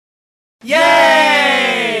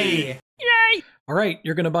Yay! Yay! All right,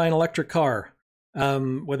 you're going to buy an electric car,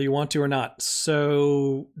 whether you want to or not.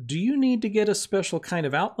 So do you need to get a special kind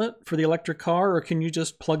of outlet for the electric car, or can you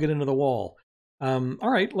just plug it into the wall? All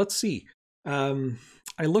right, let's see. I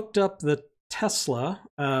looked up the Tesla.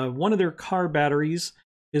 One of their car batteries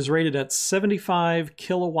is rated at 75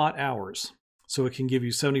 kilowatt hours. So it can give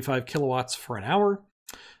you 75 kilowatts for an hour.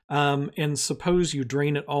 And suppose you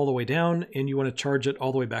drain it all the way down and you want to charge it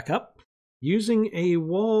all the way back up using a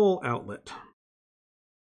wall outlet.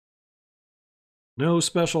 No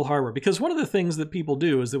special hardware. Because one of the things that people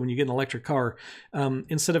do is that when you get an electric car,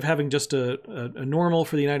 instead of having just a normal,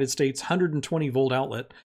 for the United States, 120 volt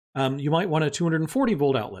outlet, you might want a 240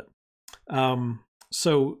 volt outlet.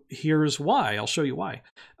 So here's why. I'll show you why.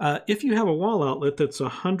 If you have a wall outlet that's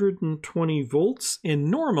 120 volts, and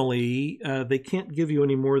normally they can't give you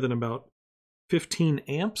any more than about 15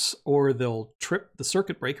 amps, or they'll trip the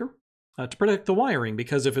circuit breaker to protect the wiring,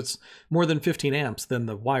 because if it's more than 15 amps, then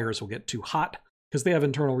the wires will get too hot, because they have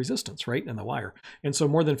internal resistance, right, in the wire. And so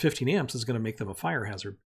more than 15 amps is going to make them a fire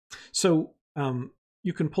hazard. So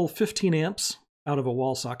you can pull 15 amps out of a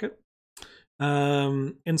wall socket.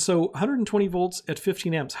 And so 120 volts at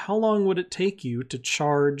 15 amps, how long would it take you to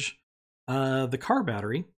charge the car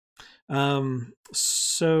battery?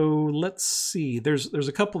 So let's see. There's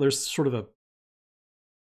a couple. There's sort of a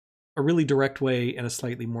really direct way and a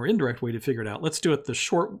slightly more indirect way to figure it out. Let's do it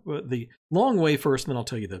the long way first, and then I'll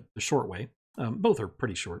tell you the short way. Both are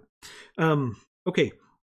pretty short. Okay.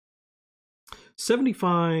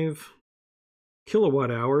 75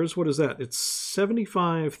 kilowatt hours. What is that? It's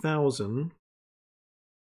 75,000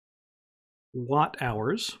 watt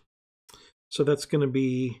hours. So that's going to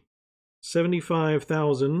be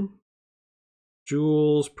 75,000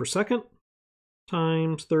 joules per second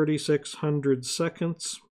times 3,600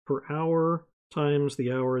 seconds per hour times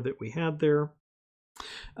the hour that we had there.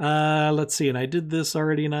 Let's see, and I did this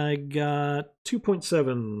already, and I got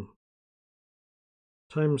 2.7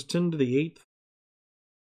 times 10 to the 8th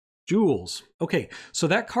joules. Okay, so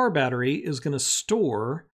that car battery is going to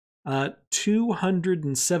store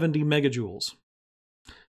 270 megajoules.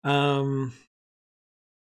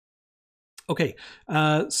 Okay,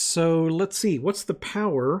 so let's see, what's the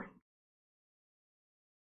power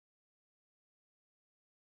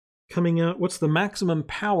coming out? What's the maximum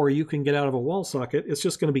power you can get out of a wall socket? It's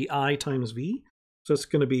just going to be I times V. So it's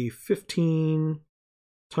going to be 15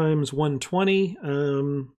 times 120.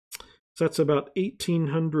 So that's about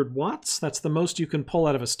 1,800 watts. That's the most you can pull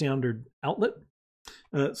out of a standard outlet.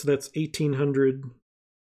 So that's 1,800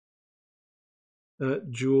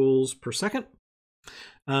 joules per second.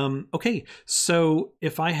 Okay, so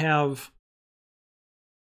if I have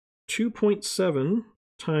 2.7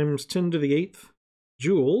 times 10 to the 8th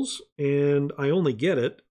joules, and I only get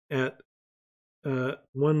it at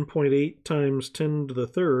 1.8 times 10 to the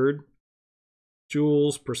 3rd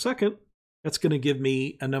joules per second, that's going to give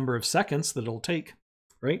me a number of seconds that it'll take,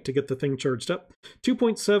 right, to get the thing charged up.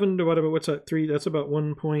 2.7 divided by, what's that, 3? That's about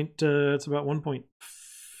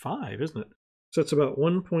 1.5, isn't it? So that's about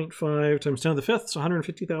 1.5 times 10 to the 5th, so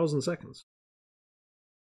 150,000 seconds.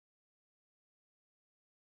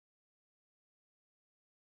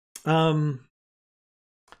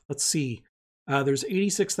 Let's see. There's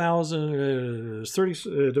 86,000,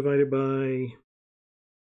 30 divided by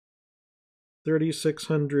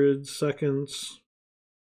 3,600 seconds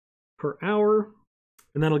per hour.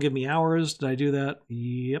 And that'll give me hours. Did I do that?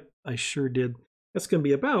 Yep, I sure did. That's going to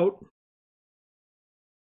be about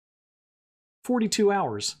 42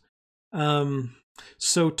 hours.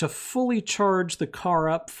 So to fully charge the car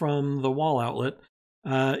up from the wall outlet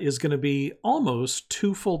is going to be almost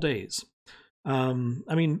 2 full days. I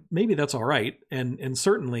mean, maybe that's all right. And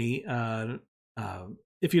certainly,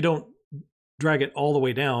 if you don't drag it all the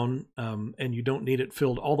way down and you don't need it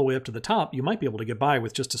filled all the way up to the top, you might be able to get by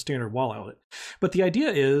with just a standard wall outlet. But the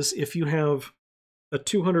idea is, if you have a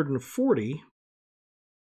 240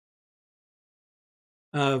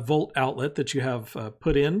 volt outlet that you have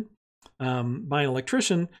put in by an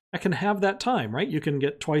electrician, I can have that time, right? You can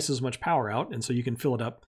get twice as much power out, and so you can fill it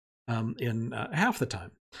up in half the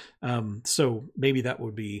time. So maybe that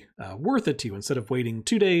would be worth it to you. Instead of waiting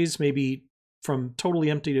 2 days, maybe from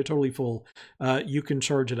totally empty to totally full, you can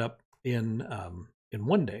charge it up in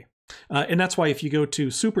 1 day. And that's why if you go to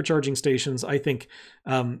supercharging stations, I think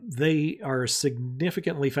they are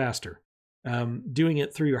significantly faster. Doing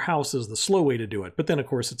it through your house is the slow way to do it. But then, of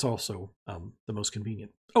course, it's also the most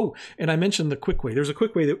convenient. Oh, and I mentioned the quick way. There's a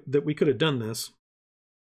quick way that we could have done this.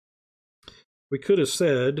 We could have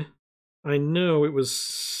said, I know it was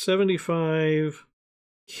 75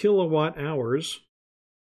 kilowatt hours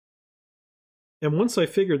And once I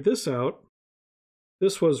figured this out,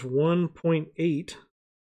 this was 1.8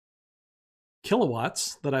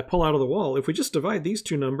 kilowatts that I pull out of the wall. If we just divide these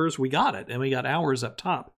two numbers, we got it, and we got hours up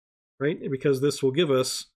top, right? Because this will give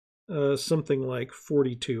us something like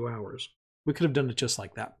 42 hours. We could have done it just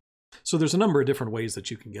like that. So there's a number of different ways that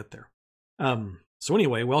you can get there. So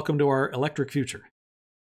anyway, welcome to our electric future.